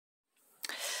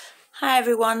Hi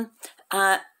everyone,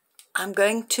 I'm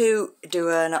going to do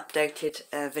an updated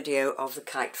video of the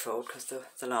kite fold because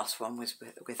the last one was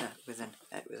with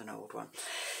an old one.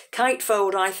 Kite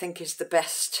fold I think is the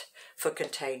best for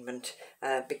containment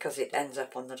because it ends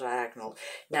up on the diagonal.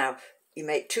 Now you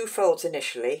make two folds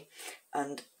initially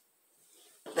and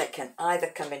they can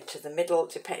either come into the middle.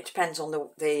 It depends on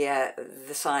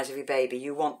the size of your baby.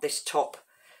 You want this top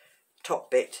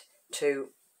bit to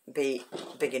be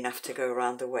big enough to go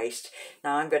around the waist.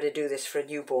 Now I'm going to do this for a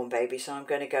newborn baby, so I'm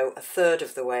going to go a third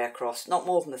of the way across, not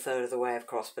more than a third of the way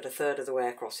across, but a third of the way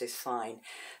across is fine.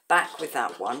 Back with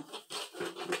that one,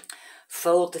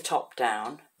 fold the top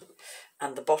down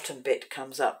and the bottom bit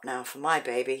comes up. Now for my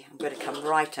baby I'm going to come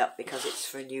right up because it's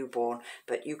for a newborn,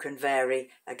 but you can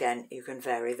vary, again you can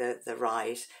vary the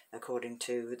rise according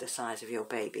to the size of your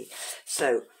baby.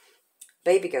 So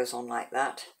baby goes on like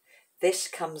that. This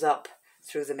comes up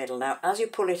through the middle. Now, as you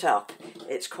pull it up,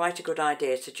 it's quite a good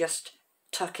idea to just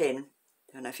tuck in.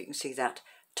 I don't know if you can see that.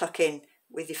 Tuck in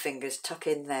with your fingers, tuck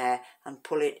in there and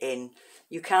pull it in.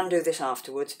 You can do this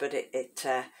afterwards, but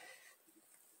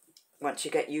once you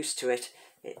get used to it,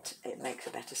 it makes a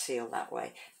better seal that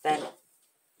way. Then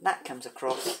that comes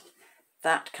across,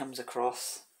 that comes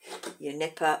across. Your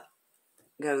nipper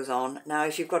goes on. Now,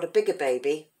 if you've got a bigger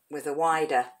baby with a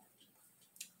wider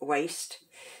waist,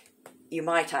 you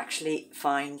might actually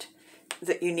find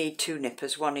that you need two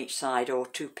nippers, one each side, or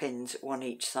two pins, one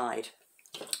each side.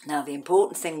 Now the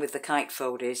important thing with the kite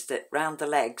fold is that round the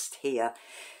legs here,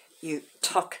 you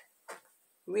tuck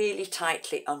really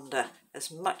tightly under as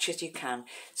much as you can,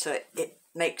 so it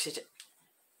makes it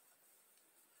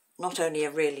not only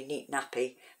a really neat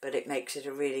nappy, but it makes it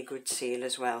a really good seal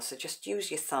as well. So just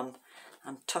use your thumb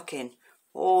and tuck in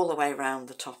all the way round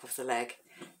the top of the leg,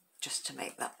 just to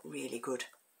make that really good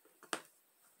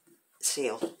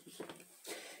seal.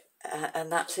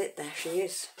 And that's it, there she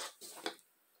is.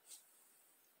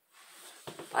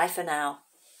 Bye for now.